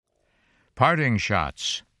Parting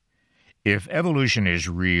shots. If evolution is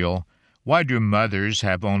real, why do mothers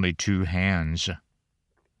have only 2 hands?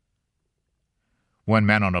 One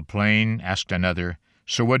man on a plane asked another,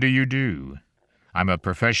 "So what do you do?" "I'm a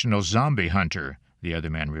professional zombie hunter," the other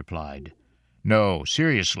man replied. "No,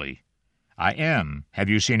 seriously." "I am. Have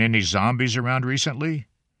you seen any zombies around recently?"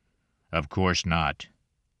 "Of course not."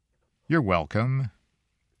 "You're welcome."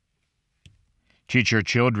 Teach your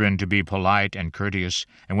children to be polite and courteous,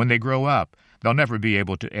 and when they grow up, they'll never be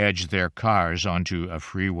able to edge their cars onto a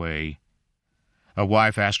freeway. A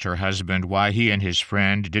wife asked her husband why he and his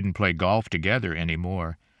friend didn't play golf together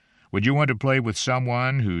anymore. "Would you want to play with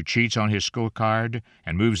someone who cheats on his scorecard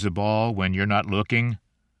and moves the ball when you're not looking?"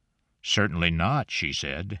 "Certainly not," she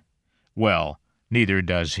said. "Well, neither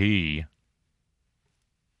does he."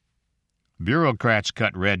 Bureaucrats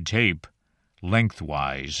cut red tape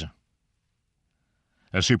lengthwise.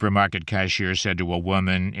 A supermarket cashier said to a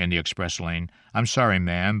woman in the express lane, "I'm sorry,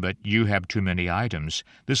 ma'am, but you have too many items.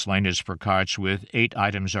 This lane is for carts with 8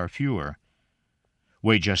 items or fewer."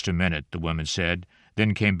 "Wait just a minute," the woman said,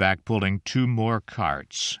 then came back pulling 2 more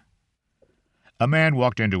carts. A man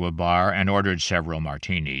walked into a bar and ordered several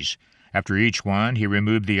martinis. After each one, he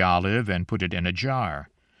removed the olive and put it in a jar.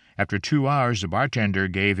 After 2 hours, the bartender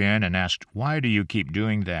gave in and asked, "Why do you keep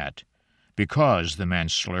doing that?" "Because," the man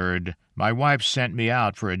slurred, "my wife sent me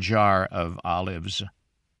out for a jar of olives."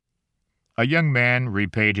 A young man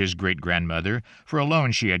repaid his great-grandmother for a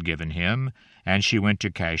loan she had given him, and she went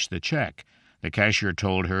to cash the check. The cashier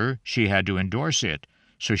told her she had to endorse it,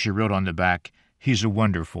 so she wrote on the back, "He's a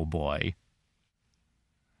wonderful boy."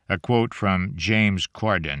 A quote from James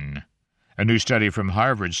Corden. A new study from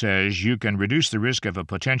Harvard says you can reduce the risk of a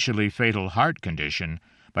potentially fatal heart condition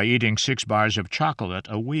by eating 6 bars of chocolate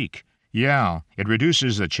a week. Yeah, it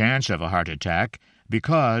reduces the chance of a heart attack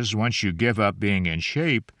because once you give up being in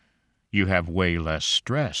shape, you have way less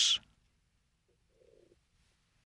stress.